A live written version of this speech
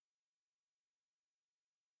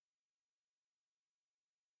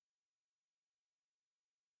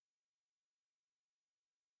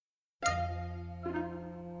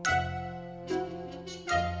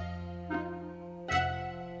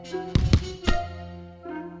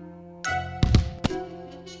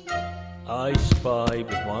I spy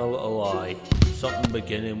with my little eye something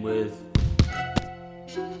beginning with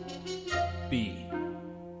B.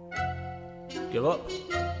 Give up?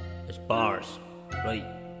 It's bars. Right,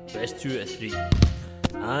 best 2 out of 3.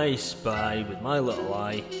 I spy with my little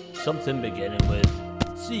eye something beginning with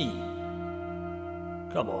C.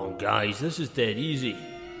 Come on, guys, this is dead easy.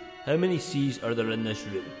 How many C's are there in this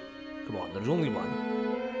room? Come on, there's only one.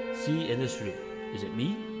 C in this room. Is it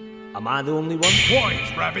me? Am I the only one?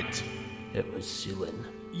 Quiet, Rabbit. It was Celine.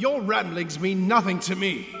 Your ramblings mean nothing to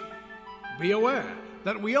me. Be aware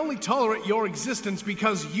that we only tolerate your existence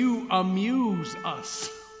because you amuse us.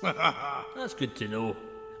 That's good to know.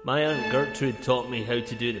 My Aunt Gertrude taught me how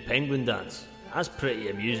to do the penguin dance. That's pretty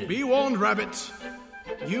amusing. Be warned, Rabbit.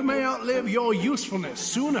 You may outlive your usefulness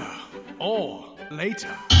sooner or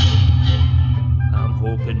later. I'm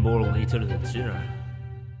hoping more later than sooner.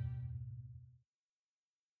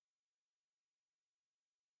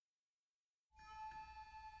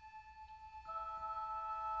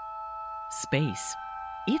 Space.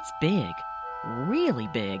 It's big. Really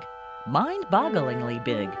big. Mind-bogglingly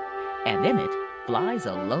big. And in it flies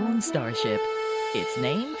a lone starship. Its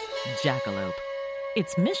name, Jackalope.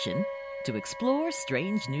 Its mission, to explore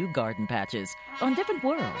strange new garden patches on different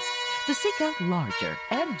worlds, to seek out larger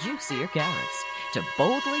and juicier carrots, to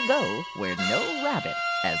boldly go where no rabbit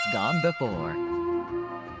has gone before.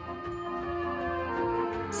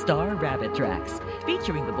 Star Rabbit Tracks,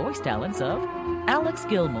 featuring the voice talents of Alex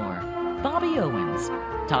Gilmore, Bobby Owens,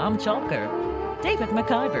 Tom Chalker, David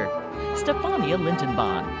McIver, Stefania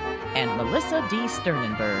Lintenbahn, and Melissa D.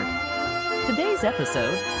 Sternenberg. Today's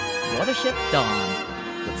episode, Watership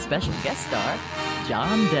Dawn, with special guest star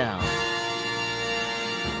John Dell.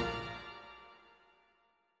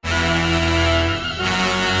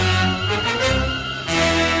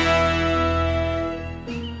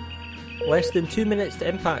 Less than 2 minutes to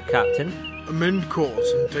impact, Captain. Amend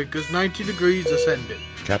course and take us 90 degrees ascending.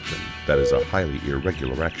 Captain, that is a highly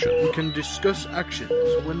irregular action. We can discuss actions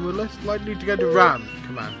when we're less likely to get rammed,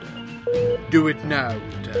 Commander. Do it now,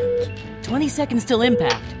 Lieutenant. 20 seconds till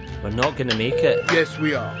impact. We're not going to make it. Yes,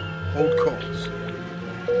 we are. Hold course.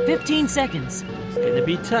 15 seconds. It's going to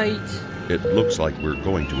be tight. It looks like we're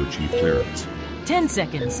going to achieve clearance. 10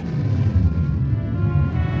 seconds.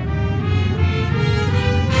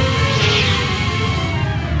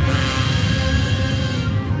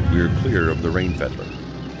 We're clear of the Rain Feather.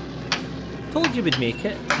 Told you we'd make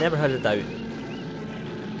it. Never had a doubt.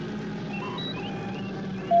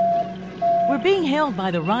 We're being hailed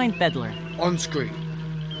by the Rheinfedler. On screen.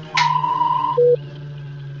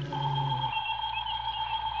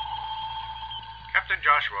 Captain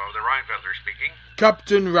Joshua of the Rheinfelder speaking.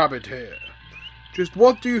 Captain Rabbit here. Just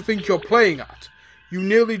what do you think you're playing at? You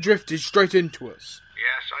nearly drifted straight into us.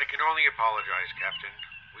 Yes, I can only apologize, Captain.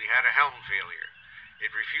 We had a helm failure. It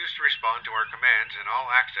refused to respond to our commands and all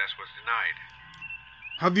access was denied.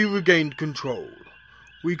 Have you regained control?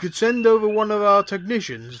 We could send over one of our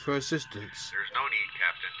technicians for assistance. There's no need,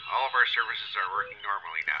 Captain. All of our services are working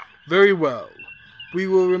normally now. Very well. We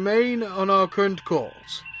will remain on our current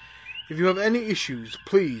course. If you have any issues,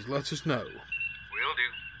 please let us know. Will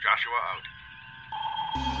do. Joshua out.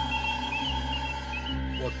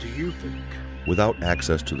 What do you think? Without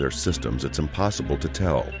access to their systems, it's impossible to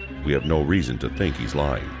tell. We have no reason to think he's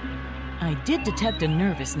lying. I did detect a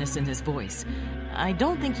nervousness in his voice. I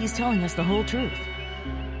don't think he's telling us the whole truth.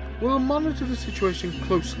 We'll monitor the situation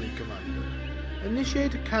closely, Commander.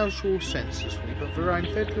 Initiate a casual sensor sweep of the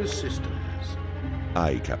Rheinfedler's systems.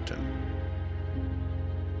 Aye, Captain.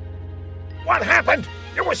 What happened?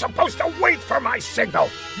 You were supposed to wait for my signal.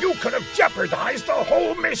 You could have jeopardized the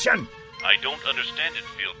whole mission. I don't understand it,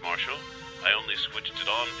 Field Marshal. I only switched it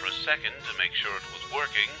on for a second to make sure it was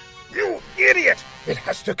working. You idiot! It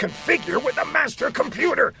has to configure with the master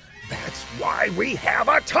computer. That's why we have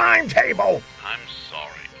a timetable. I'm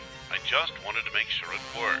sorry. I just wanted to make sure it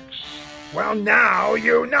works. Well, now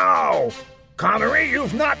you know. Connery,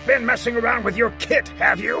 you've not been messing around with your kit,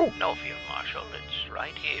 have you? No, Field Marshal. It's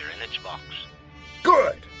right here in its box.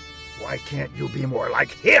 Good. Why can't you be more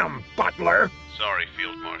like him, Butler? Sorry,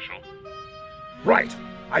 Field Marshal. Right.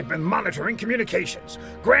 I've been monitoring communications.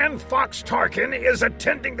 Grand Fox Tarkin is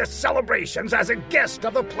attending the celebrations as a guest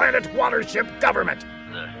of the planet Watership government.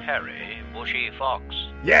 The hairy, bushy fox.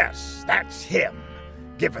 Yes, that's him.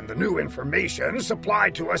 Given the new information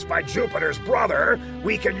supplied to us by Jupiter's brother,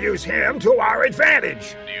 we can use him to our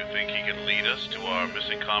advantage. Do you think he can lead us to our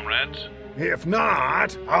missing comrades? If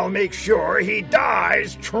not, I'll make sure he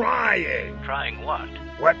dies trying. Trying what?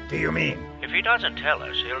 What do you mean? If he doesn't tell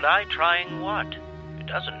us, he'll die trying what? It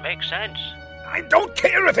doesn't make sense. I don't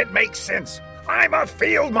care if it makes sense. I'm a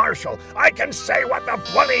field marshal. I can say what the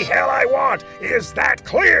bloody hell I want. Is that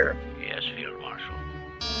clear? Yes, Field Marshal.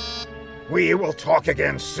 We will talk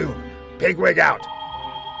again soon. Pigwig out.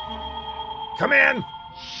 Come in.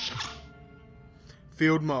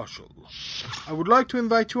 Field Marshal, I would like to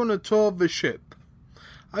invite you on a tour of the ship.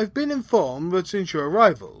 I've been informed that since your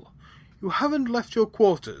arrival, you haven't left your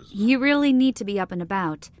quarters. You really need to be up and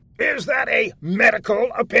about. Is that a medical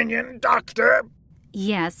opinion, Doctor?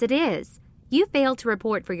 Yes, it is. You failed to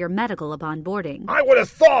report for your medical upon boarding. I would have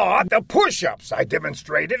thought the push-ups I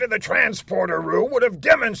demonstrated in the transporter room would have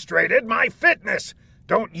demonstrated my fitness.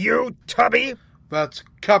 Don't you, Tubby? That's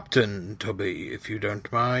Captain Tubby, if you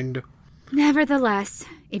don't mind. Nevertheless,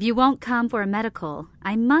 if you won't come for a medical,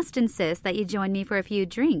 I must insist that you join me for a few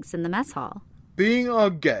drinks in the mess hall. Being our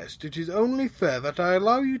guest, it is only fair that I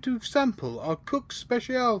allow you to sample our cook's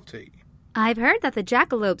specialty. I've heard that the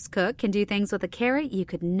Jackalope's cook can do things with a carrot you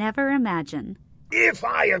could never imagine. If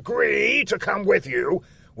I agree to come with you,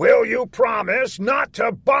 will you promise not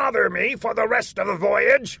to bother me for the rest of the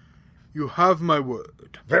voyage? You have my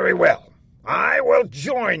word. Very well. I will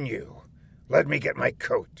join you. Let me get my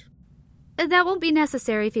coat. That won't be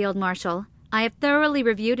necessary, Field Marshal. I have thoroughly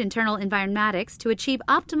reviewed internal environmatics to achieve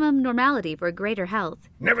optimum normality for greater health.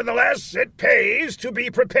 Nevertheless, it pays to be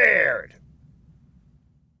prepared.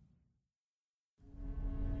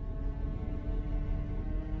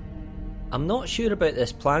 I'm not sure about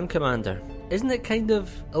this plan, Commander. Isn't it kind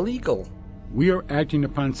of illegal? We are acting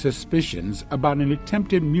upon suspicions about an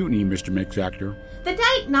attempted mutiny, Mr. McZactor. The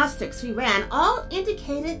diagnostics we ran all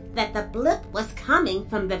indicated that the blip was coming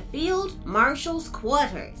from the Field Marshal's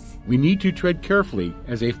quarters. We need to tread carefully,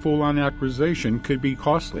 as a full-on accusation could be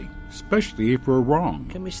costly, especially if we're wrong.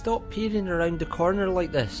 Can we stop peering around the corner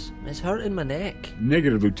like this? It's hurting my neck.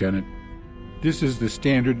 Negative, Lieutenant. This is the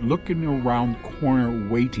standard looking around corner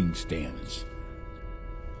waiting stance.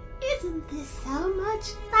 Isn't this so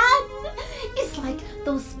much fun? It's like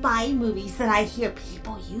those spy movies that I hear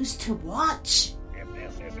people used to watch. If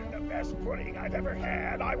this isn't the best pudding I've ever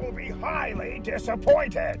had, I will be highly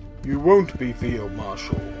disappointed. You won't be, Field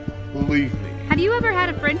Marshal. Believe me. Have you ever had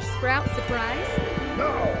a French sprout surprise?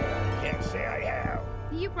 No, can't say I have.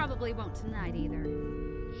 You probably won't tonight either.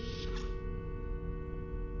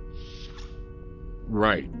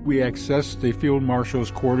 Right. We access the Field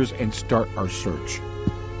Marshal's quarters and start our search.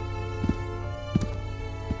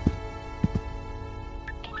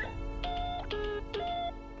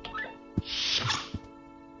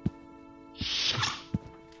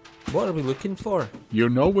 What are we looking for? You'll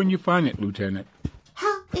know when you find it, Lieutenant.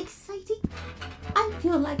 How exciting! I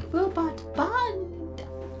feel like Robot Bond.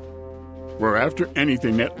 We're after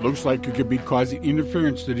anything that looks like it could be causing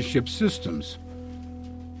interference to the ship's systems.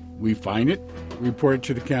 We find it, report it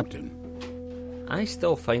to the captain. I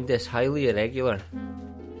still find this highly irregular.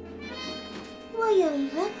 Will you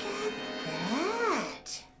look at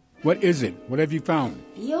that? What is it? What have you found?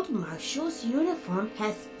 Field Marshal's uniform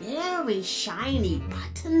has very shiny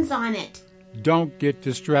buttons on it. Don't get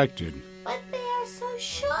distracted. But they are so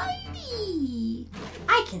shiny.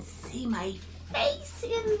 I can see my face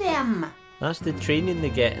in them. That's the training they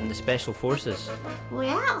get in the Special Forces.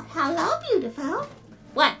 Well, hello, beautiful.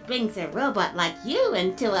 What brings a robot like you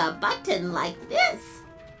into a button like this?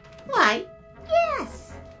 Why,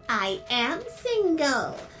 yes, I am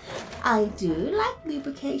single. I do like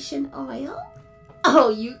lubrication oil. Oh,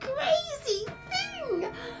 you crazy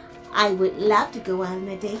thing! I would love to go out on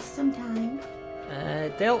a date sometime.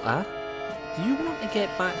 Delta, do you want to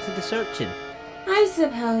get back to the searching? I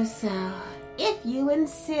suppose so. If you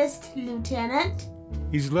insist, Lieutenant.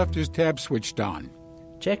 He's left his tab switched on.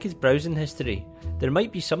 Check his browsing history. There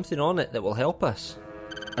might be something on it that will help us.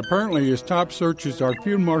 Apparently his top searches are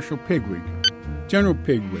Field Marshal Pigwig, General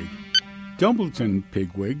Pigwig, Dumbleton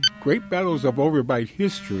Pigwig, Great Battles of Overbite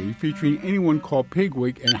History featuring anyone called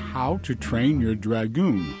Pigwig and How to Train Your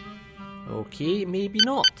Dragoon. Okay, maybe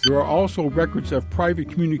not. There are also records of private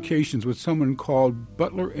communications with someone called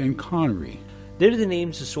Butler and Connery. They're the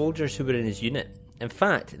names of soldiers who were in his unit. In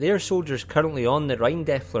fact, they are soldiers currently on the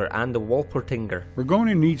Rheindeffler and the Walpertinger. We're going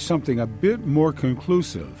to need something a bit more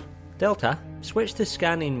conclusive. Delta, switch to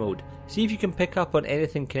scanning mode. See if you can pick up on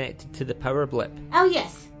anything connected to the power blip. Oh,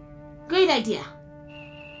 yes. Great idea.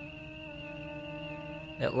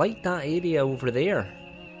 It liked that area over there.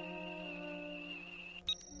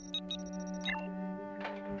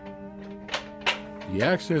 The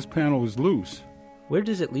access panel is loose. Where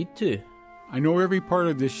does it lead to? I know every part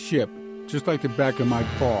of this ship, just like the back of my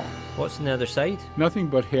paw. What's on the other side? Nothing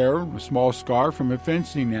but hair, a small scar from a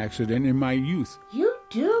fencing accident in my youth. You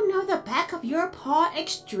do know the back of your paw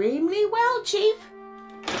extremely well, Chief.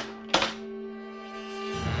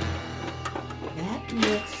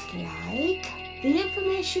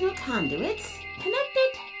 operational conduits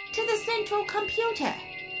connected to the central computer.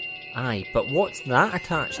 Aye, but what's that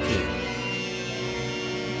attached to?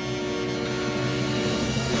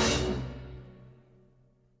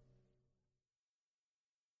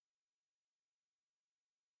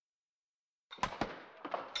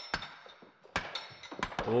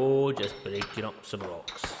 Oh, just breaking up some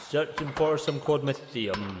rocks. Searching for some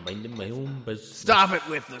quadmithium, minding my own business. Stop it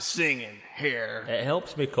with the singing, Hare. It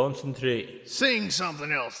helps me concentrate. Sing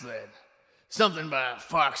something else, then. Something by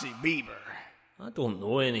Foxy Beaver. I don't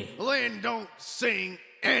know any. Well, then don't sing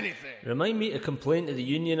anything. Remind me to complain to the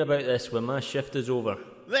union about this when my shift is over.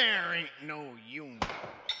 There ain't no union.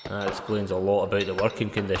 That explains a lot about the working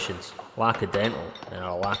conditions, lack of dental, and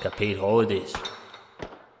our lack of paid holidays.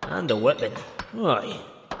 And the whipping. Aye.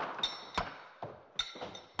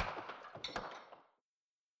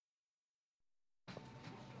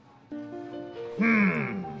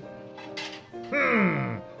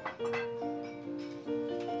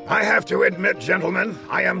 I have to admit, gentlemen,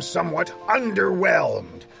 I am somewhat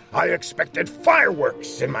underwhelmed. I expected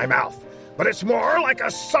fireworks in my mouth, but it's more like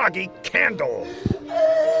a soggy candle.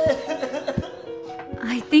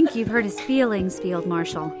 I think you've hurt his feelings, Field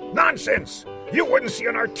Marshal. Nonsense! You wouldn't see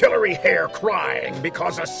an artillery hare crying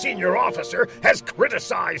because a senior officer has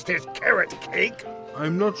criticized his carrot cake.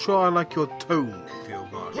 I'm not sure I like your tone,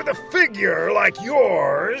 Field Marshal. With a figure like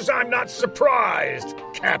yours, I'm not surprised,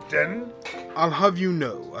 Captain. I'll have you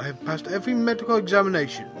know, I have passed every medical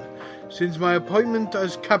examination since my appointment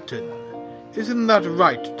as captain. Isn't that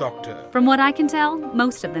right, Doctor? From what I can tell,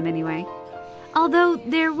 most of them anyway. Although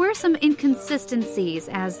there were some inconsistencies,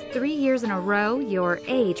 as 3 years in a row, your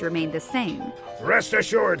age remained the same. Rest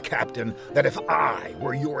assured, Captain, that if I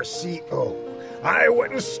were your CO, I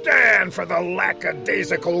wouldn't stand for the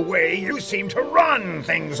lackadaisical way you seem to run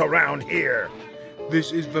things around here.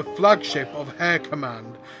 This is the flagship of Hare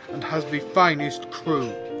Command and has the finest crew.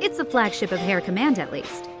 It's a flagship of Hare Command, at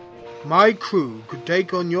least. My crew could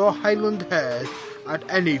take on your Highland hares at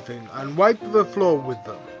anything and wipe the floor with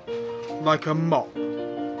them, like a mop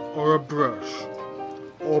or a brush,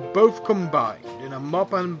 or both combined in a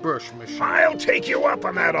mop and brush machine. I'll take you up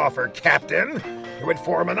on that offer, Captain. It would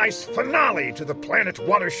form a nice finale to the Planet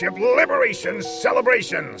Watership Liberation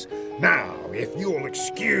celebrations. Now, if you'll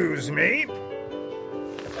excuse me,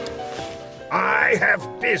 I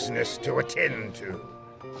have business to attend to.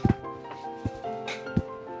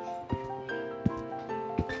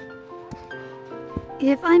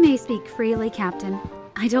 If I may speak freely, Captain,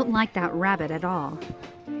 I don't like that rabbit at all.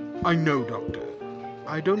 I know, Doctor.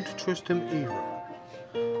 I don't trust him either.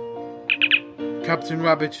 Captain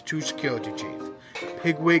Rabbit to Security Chief.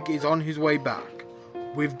 Pigwig is on his way back.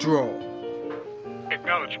 Withdraw.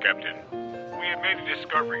 Acknowledge, Captain. We have made a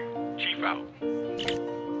discovery. Chief out.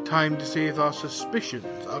 Time to see if our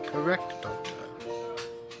suspicions are correct, Doctor.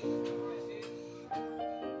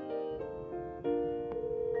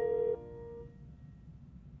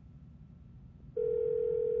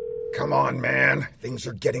 Come on, man. Things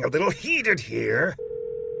are getting a little heated here.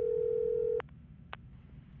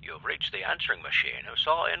 You've reached the answering machine of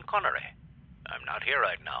Saw in Connery. I'm not here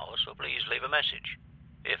right now, so please leave a message.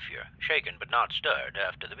 If you're shaken but not stirred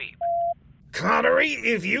after the beep. Connery,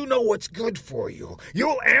 if you know what's good for you,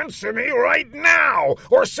 you'll answer me right now,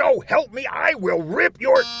 or so help me, I will rip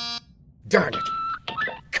your... Darn it.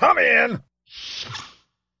 Come in.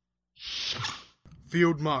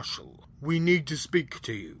 Field Marshal, we need to speak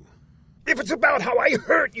to you. If it's about how I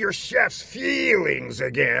hurt your chef's feelings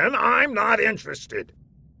again, I'm not interested.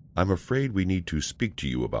 I'm afraid we need to speak to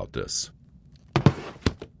you about this.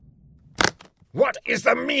 What is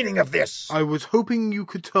the meaning of this? I was hoping you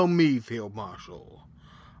could tell me, Field Marshal.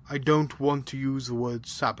 I don't want to use the word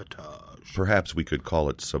sabotage. Perhaps we could call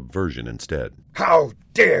it subversion instead. How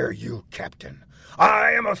dare you, Captain?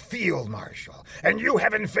 I am a field marshal, and you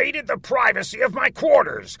have invaded the privacy of my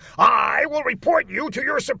quarters. I will report you to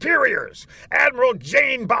your superiors. Admiral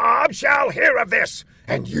Jane Bob shall hear of this.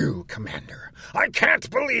 And you, Commander, I can't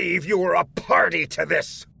believe you were a party to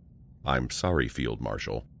this. I'm sorry, Field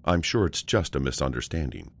Marshal. I'm sure it's just a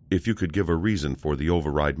misunderstanding. If you could give a reason for the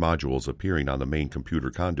override modules appearing on the main computer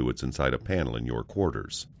conduits inside a panel in your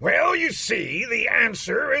quarters. Well, you see, the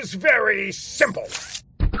answer is very simple.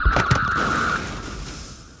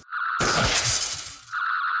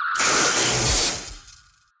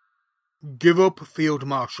 Give up, Field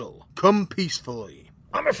Marshal. Come peacefully.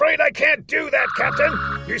 I'm afraid I can't do that, Captain.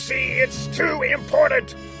 You see, it's too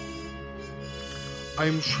important. I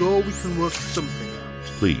am sure we can work something out.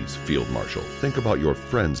 Please, Field Marshal, think about your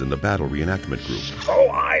friends in the battle reenactment group. Oh,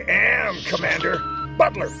 I am, Commander.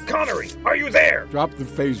 Butler, Connery, are you there? Drop the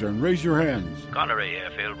phaser and raise your hands. Connery here,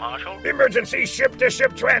 Field Marshal. Emergency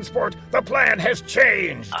ship-to-ship transport. The plan has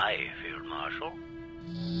changed. Aye, Field Marshal.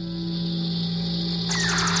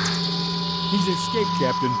 He's escaped,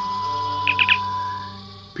 Captain.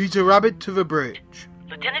 Peter Rabbit to the bridge.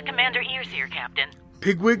 Lieutenant Commander Ears here, Captain.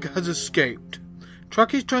 Pigwig has escaped.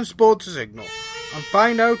 Track his transporter signal and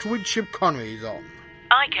find out which ship Connery is on.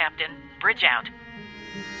 Aye, Captain. Bridge out.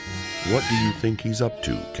 What do you think he's up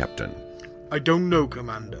to, Captain? I don't know,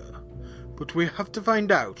 Commander. But we have to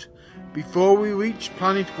find out before we reach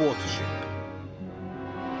Planet Watership.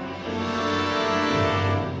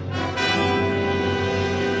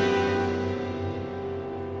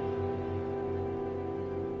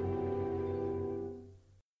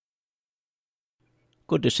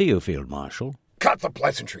 Good to see you, Field Marshal. Cut the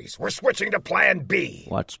pleasantries. We're switching to Plan B.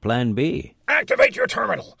 What's Plan B? Activate your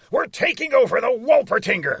terminal. We're taking over the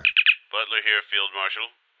Wolpertinger. Butler here, Field Marshal.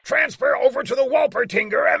 Transfer over to the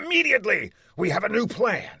Wolpertinger immediately. We have a new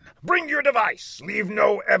plan. Bring your device. Leave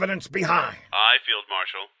no evidence behind. Aye, Field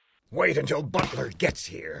Marshal. Wait until Butler gets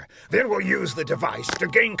here. Then we'll use the device to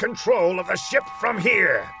gain control of the ship from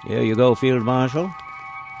here. Here you go, Field Marshal.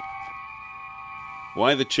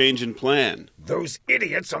 Why the change in plan? Those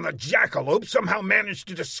idiots on the Jackalope somehow managed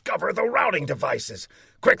to discover the routing devices.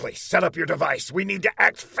 Quickly, set up your device. We need to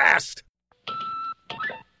act fast.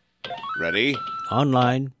 Ready?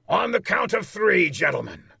 Online. On the count of 3,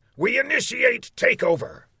 gentlemen, we initiate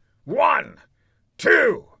takeover. 1,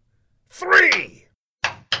 2, 3.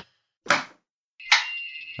 I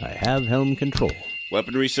have helm control.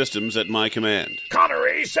 Weaponry systems at my command.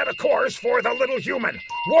 Connery, set a course for the Little Human.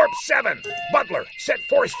 Warp 7. Butler, set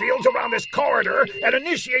force fields around this corridor and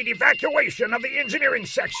initiate evacuation of the engineering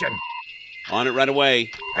section. On it right away.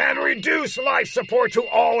 And reduce life support to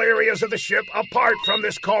all areas of the ship apart from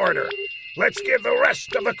this corridor. Let's give the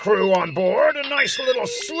rest of the crew on board a nice little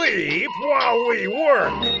sleep while we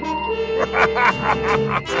work.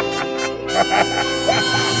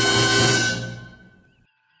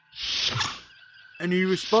 Any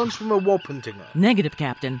response from the Wolpertinger? Negative,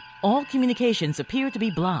 Captain. All communications appear to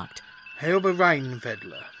be blocked. Hail the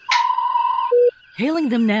Rheinfelder. Hailing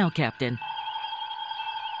them now, Captain.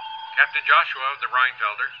 Captain Joshua of the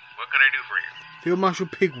Rheinfelder, what can I do for you? Field Marshal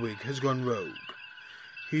Pigwig has gone rogue.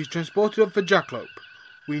 He's transported up the Jackalope.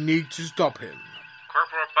 We need to stop him.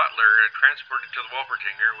 Corporal Butler transported to the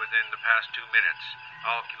Wolpertinger within the past 2 minutes.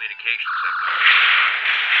 All communications have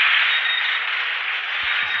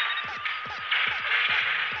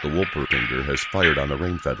The Wolpertinger has fired on the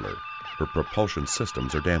Rheinfelder. Her propulsion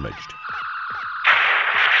systems are damaged.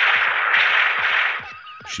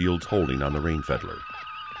 Shields holding on the Rheinfelder.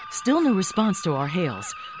 Still no response to our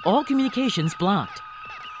hails. All communications blocked.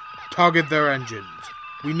 Target their engines.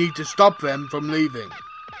 We need to stop them from leaving.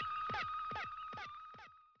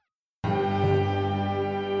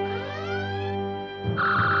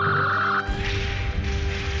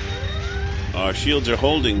 Our shields are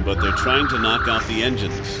holding, but they're trying to knock out the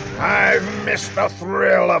engines. I've missed the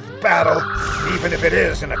thrill of battle, even if it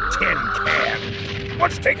is in a tin can.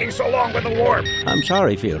 What's taking so long with the warp? I'm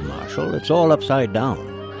sorry, Field Marshal. It's all upside down.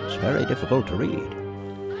 It's very difficult to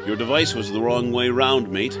read. Your device was the wrong way round,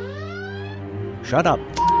 mate. Shut up.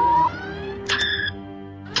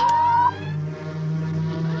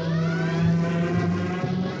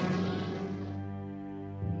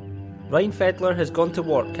 Rheinfelder has gone to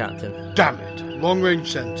warp, Captain. Damn it.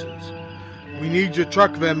 Long-range sensors. We need to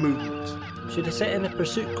track their movements. Should I set in a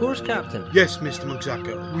pursuit course, Captain? Yes, Mr.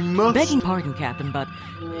 McZacker. We must... Begging pardon, Captain, but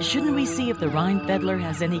shouldn't we see if the Rheinfelder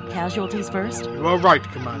has any casualties first? You are right,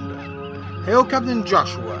 Commander. Hail Captain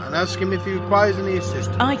Joshua and ask him if he requires any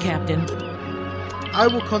assistance. Aye, Captain. I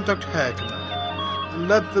will contact Her Command and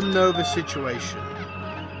let them know the situation.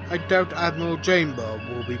 I doubt Admiral Jane Bob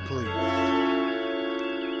will be pleased.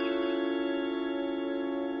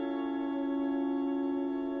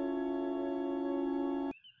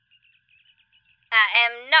 I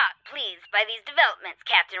am not pleased by these developments,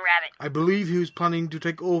 Captain Rabbit. I believe he was planning to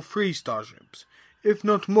take all 3 starships, if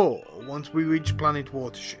not more, once we reach Planet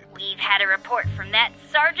Watership. We've had a report from that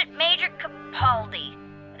Sergeant Major Capaldi.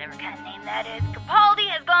 Whatever kind of name that is. Capaldi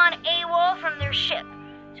has gone AWOL from their ship.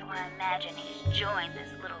 So I imagine he's joined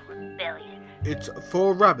this little rebellion. It's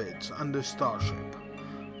 4 rabbits and a starship.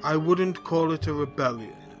 I wouldn't call it a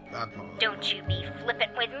rebellion, Admiral. Don't you be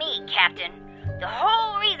flippant with me, Captain. The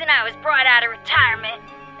whole reason I was brought out of retirement,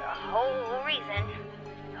 the whole reason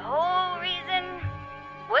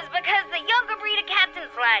was because the younger breed of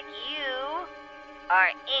captains like you are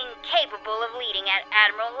incapable of leading at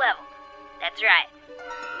Admiral level. That's right,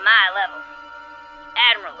 my level.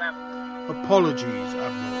 camera level. Apologies,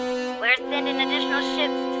 Admiral. We're sending additional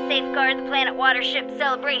ships to safeguard the Planet Watership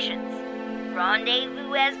celebrations.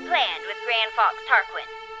 Rendezvous as planned with Grand Fox Tarquin.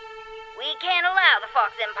 We can't allow the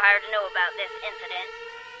Fox Empire to know about this incident.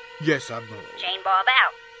 Yes, Admiral. Chain Bob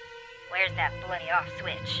out. Where's that bloody off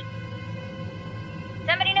switch?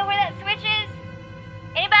 Somebody know where that switch is?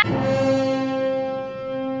 Anybody?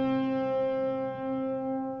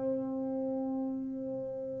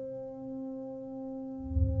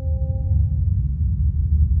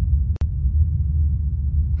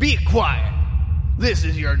 Be quiet. This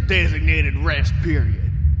is your designated rest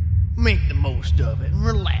period. Make the most of it and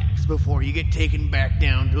relax before you get taken back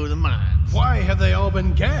down to the mines. Why have they all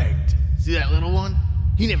been gagged? See that little one?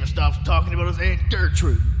 He never stops talking about his Aunt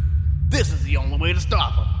Gertrude. This is the only way to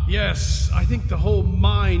stop him. Yes, I think the whole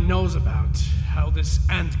mine knows about how this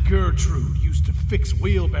Aunt Gertrude used to fix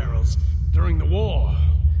wheelbarrows during the war.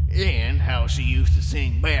 And how she used to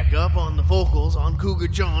sing back up on the vocals on Cougar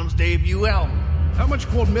John's debut album. How much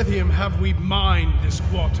quadmithium have we mined this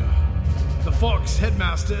quarter? The Fox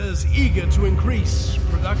headmaster is eager to increase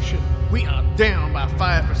production. We are down by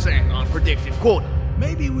 5% on predicted quota.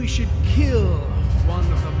 Maybe we should kill one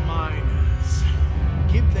of the miners.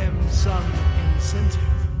 Give them some incentive.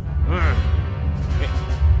 Hey,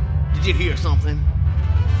 did you hear something?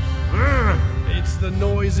 It's the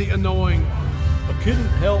noisy, annoying one. I couldn't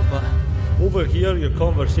help but overhear your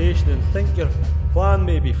conversation and think your plan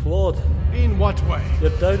may be flawed. In what way?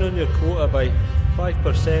 You're down on your quota by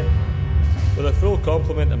 5%, with a full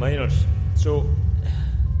complement of miners. So,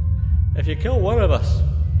 if you kill one of us,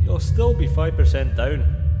 you'll still be 5% down,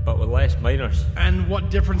 but with less miners. And what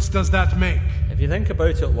difference does that make? If you think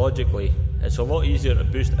about it logically, it's a lot easier to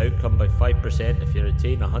boost outcome by 5% if you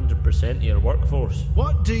retain 100% of your workforce.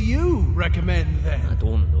 What do you recommend then? I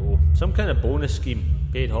don't know. Some kind of bonus scheme,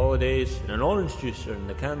 paid holidays, and an orange juicer in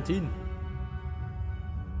the canteen.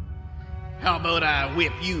 How about I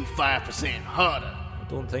whip you 5% harder? I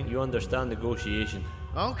don't think you understand negotiation.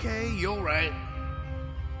 Okay, you're right.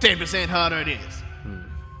 10% harder it is.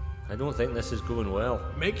 I don't think this is going well.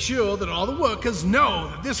 Make sure that all the workers know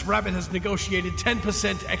that this rabbit has negotiated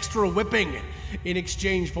 10% extra whipping in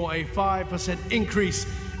exchange for a 5% increase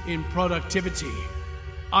in productivity.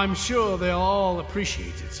 I'm sure they'll all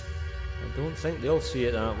appreciate it. I don't think they'll see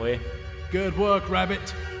it that way. Good work,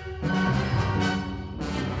 Rabbit.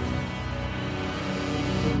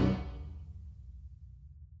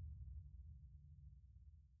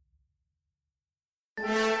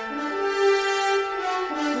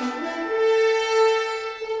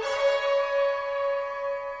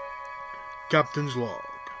 Captain's log.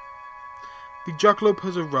 The Jackalope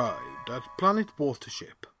has arrived at Planet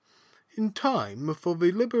Watership in time for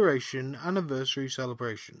the Liberation Anniversary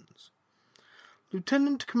celebrations.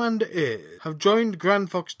 Lieutenant Commander Ayres have joined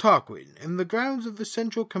Grand Fox Tarquin in the grounds of the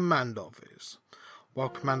Central Command Office, while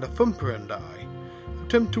Commander Thumper and I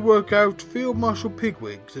attempt to work out Field Marshal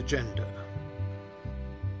Pigwig's agenda.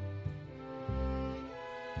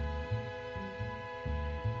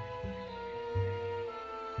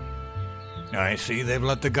 I see they've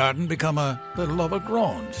let the garden become a little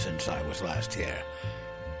overgrown since I was last here.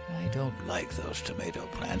 I don't like those tomato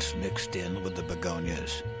plants mixed in with the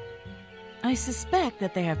begonias. I suspect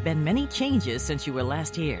that there have been many changes since you were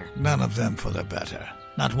last here. None of them for the better.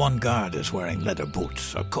 Not one guard is wearing leather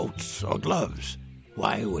boots or coats or gloves.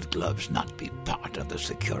 Why would gloves not be part of the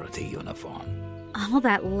security uniform? All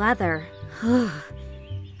that leather.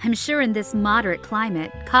 I'm sure in this moderate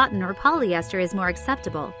climate, cotton or polyester is more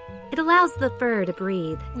acceptable. It allows the fur to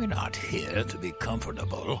breathe. We're not here to be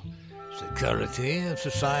comfortable. Security of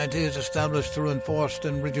society is established through enforced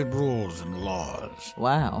and rigid rules and laws.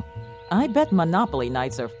 Wow. I bet Monopoly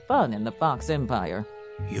nights are fun in the Fox Empire.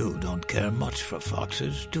 You don't care much for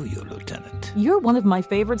foxes, do you, Lieutenant? You're one of my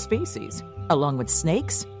favorite species, along with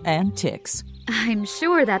snakes and ticks. I'm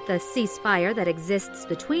sure that the ceasefire that exists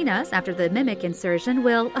between us after the Mimic insurgent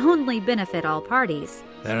will only benefit all parties.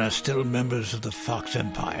 There are still members of the Fox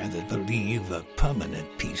Empire that believe a permanent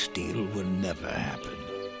peace deal will never happen.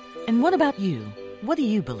 And what about you? What do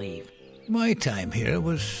you believe? My time here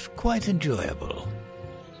was quite enjoyable.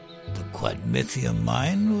 The Quadmithium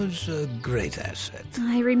mine was a great asset.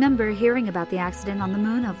 I remember hearing about the accident on the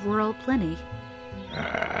moon of Rural Pliny.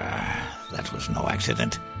 That was no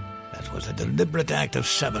accident. That was a deliberate act of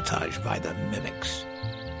sabotage by the Mimics.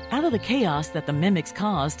 Out of the chaos that the Mimics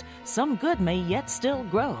caused, some good may yet still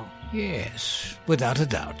grow. Yes, without a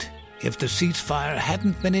doubt. If the ceasefire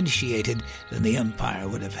hadn't been initiated, then the Empire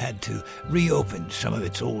would have had to reopen some of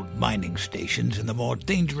its old mining stations in the more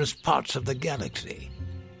dangerous parts of the galaxy.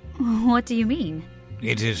 What do you mean?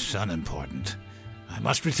 It is unimportant. I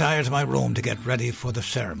must retire to my room to get ready for the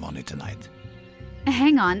ceremony tonight.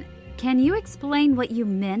 Hang on. Can you explain what you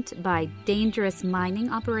meant by dangerous mining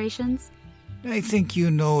operations? I think you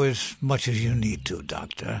know as much as you need to,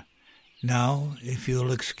 Doctor. Now, if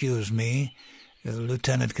you'll excuse me,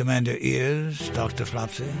 Lieutenant Commander Ears, Dr.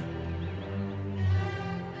 Flopsy.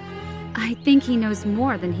 I think he knows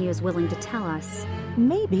more than he is willing to tell us.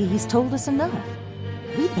 Maybe he's told us enough.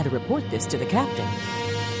 We'd better report this to the captain.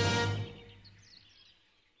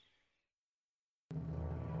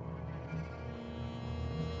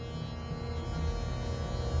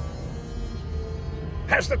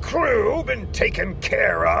 Has the crew been taken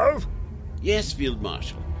care of? Yes, Field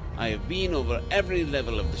Marshal. I have been over every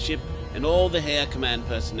level of the ship, and all the Air Command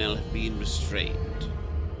personnel have been restrained.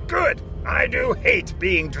 Good. I do hate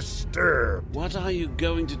being disturbed. What are you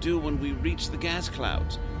going to do when we reach the gas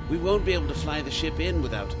clouds? We won't be able to fly the ship in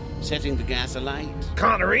without setting the gas alight.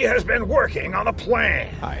 Connery has been working on a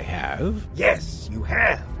plan. I have? Yes, you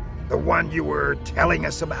have. The one you were telling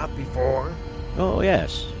us about before? Oh,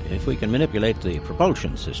 yes. If we can manipulate the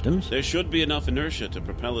propulsion systems. There should be enough inertia to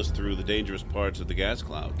propel us through the dangerous parts of the gas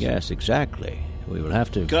clouds. Yes, exactly. We will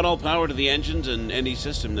have to cut all power to the engines and any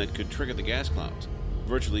system that could trigger the gas clouds.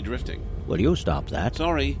 Virtually drifting. Will you stop that?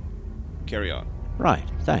 Sorry. Carry on. Right,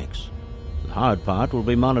 thanks. The hard part will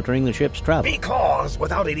be monitoring the ship's travel. Because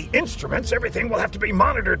without any instruments, everything will have to be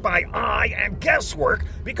monitored by eye and guesswork,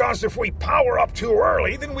 because if we power up too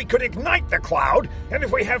early, then we could ignite the cloud, and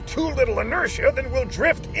if we have too little inertia, then we'll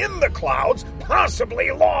drift in the clouds,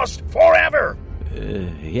 possibly lost forever.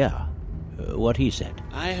 Yeah. What he said.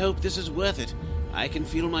 I hope this is worth it. I can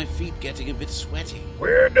feel my feet getting a bit sweaty.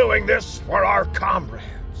 We're doing this for our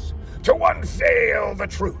comrades, to unveil the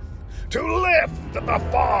truth, to lift the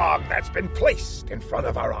fog that's been placed in front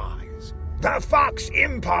of our eyes. The Fox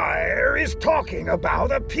Empire is talking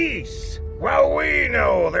about a peace. Well, we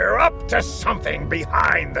know they're up to something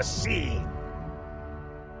behind the scene.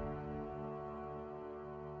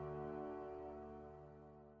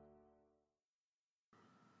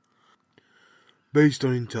 Based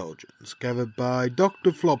on intelligence gathered by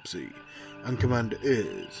Dr. Flopsy and Commander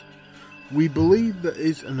Ears, we believe there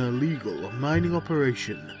is an illegal mining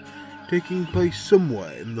operation taking place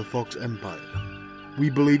somewhere in the Fox Empire. We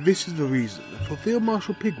believe this is the reason for Field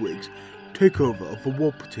Marshal Pigwig's takeover of the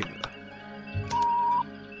Warpatina.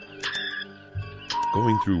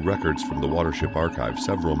 Going through records from the Watership Archive,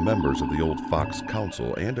 several members of the old Fox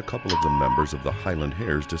Council and a couple of the members of the Highland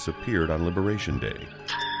Hares disappeared on Liberation Day.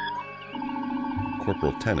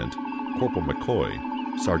 Corporal Tennant, Corporal McCoy,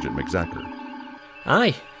 Sergeant McZacker.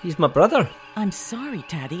 Aye, he's my brother. I'm sorry,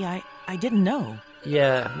 Taddy. I didn't know.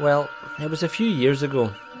 Yeah, well, it was a few years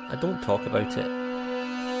ago. I don't talk about it.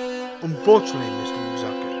 Unfortunately, Mr.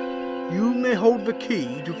 McZacker, you may hold the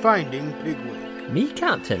key to finding Pigwig. Me,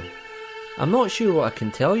 Captain? I'm not sure what I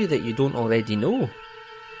can tell you that you don't already know.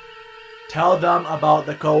 Tell them about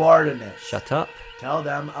the coordinates. Shut up. Tell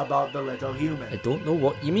them about the little human. I don't know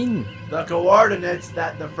what you mean. The coordinates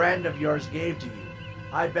that the friend of yours gave to you.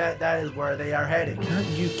 I bet that is where they are heading. Can't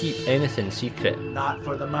you keep anything secret? Not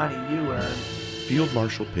for the money you earn. Field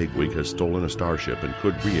Marshal Pigwig has stolen a starship and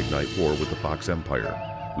could reignite war with the Fox Empire.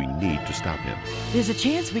 We need to stop him. There's a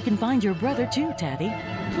chance we can find your brother too, Taddy.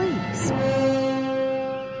 Please.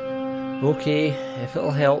 Okay, if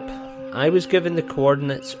it'll help. I was given the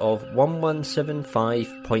coordinates of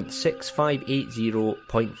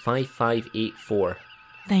 1175.6580.5584.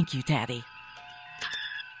 Thank you, Taddy.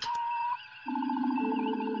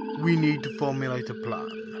 We need to formulate a plan.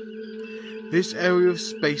 This area of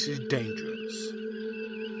space is dangerous.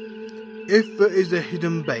 If there is a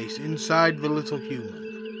hidden base inside the little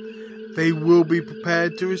human, they will be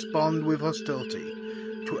prepared to respond with hostility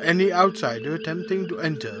to any outsider attempting to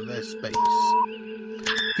enter their space.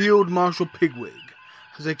 Field Marshal Pigwig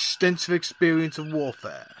has extensive experience of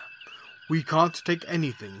warfare. We can't take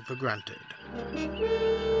anything for granted.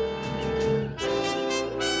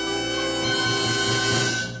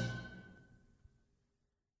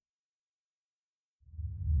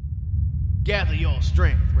 Gather your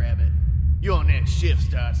strength, Rabbit. Your next shift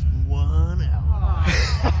starts in 1 hour.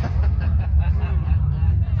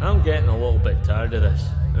 I'm getting a little bit tired of this,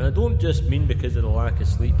 and I don't just mean because of the lack of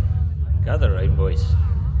sleep. Gather round, boys.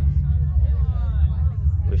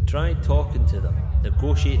 We've tried talking to them,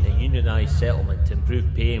 negotiating a unionised settlement to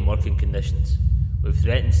improve pay and working conditions. We've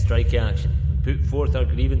threatened strike action and put forth our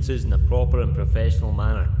grievances in a proper and professional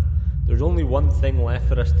manner. There's only one thing left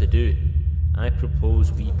for us to do. I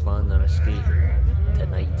propose we plan our escape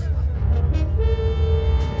tonight.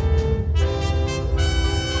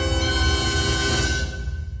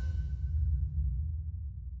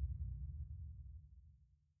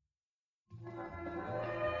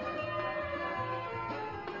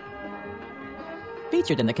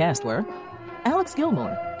 Featured in the cast were Alex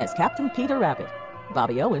Gilmore as Captain Peter Rabbit,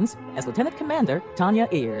 Bobby Owens as Lieutenant Commander Tanya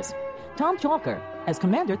Ears, Tom Chalker as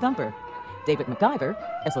Commander Thumper, David McIver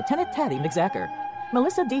as Lieutenant Taddy McZacker,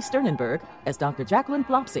 Melissa D. Sternenberg as Dr. Jacqueline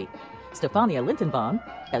Flopsy, Stefania Lintenbaum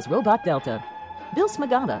as Robot Delta, Bill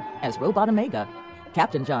Smagata as Robot Omega,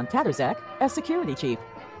 Captain John Tatterzak as Security Chief,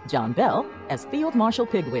 John Bell as Field Marshal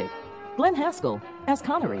Pigwig, Glenn Haskell as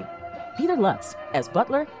Connery, Peter Lutz as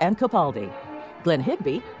Butler and Capaldi, Glenn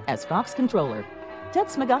Higby as Fox Controller, Ted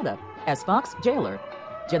Smagata as Fox Jailer,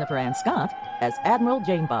 Jennifer Ann Scott as Admiral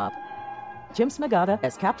Jane Bob, Jim Smagata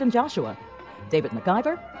as Captain Joshua, David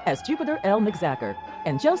McIver as Jupiter L. McZacker,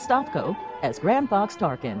 and Joe Stopko as Grand Fox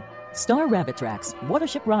Tarkin. Star Rabbit Tracks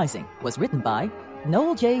Watership Rising was written by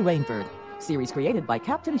Noel J. Rainford. Series created by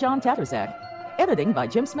Captain John Tatterzak. Editing by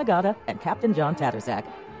Jim Smagata and Captain John Tatterzak.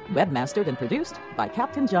 Webmastered and produced by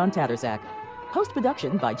Captain John Tatterzak.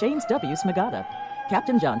 Post-production by James W. Smagata.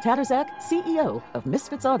 Captain John Tatterzak, CEO of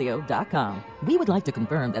MisfitsAudio.com. We would like to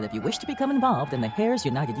confirm that if you wish to become involved in the Hares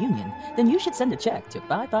United Union, then you should send a check to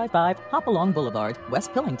 555 Hopalong Boulevard,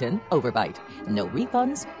 West Pillington, Overbite. No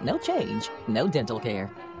refunds, no change, no dental care.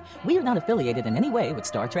 We are not affiliated in any way with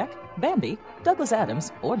Star Trek, Bambi, Douglas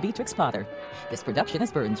Adams, or Beatrix Potter. This production is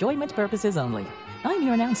for enjoyment purposes only. I'm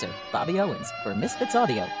your announcer, Bobby Owens, for Misfits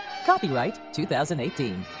Audio. Copyright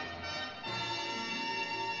 2018.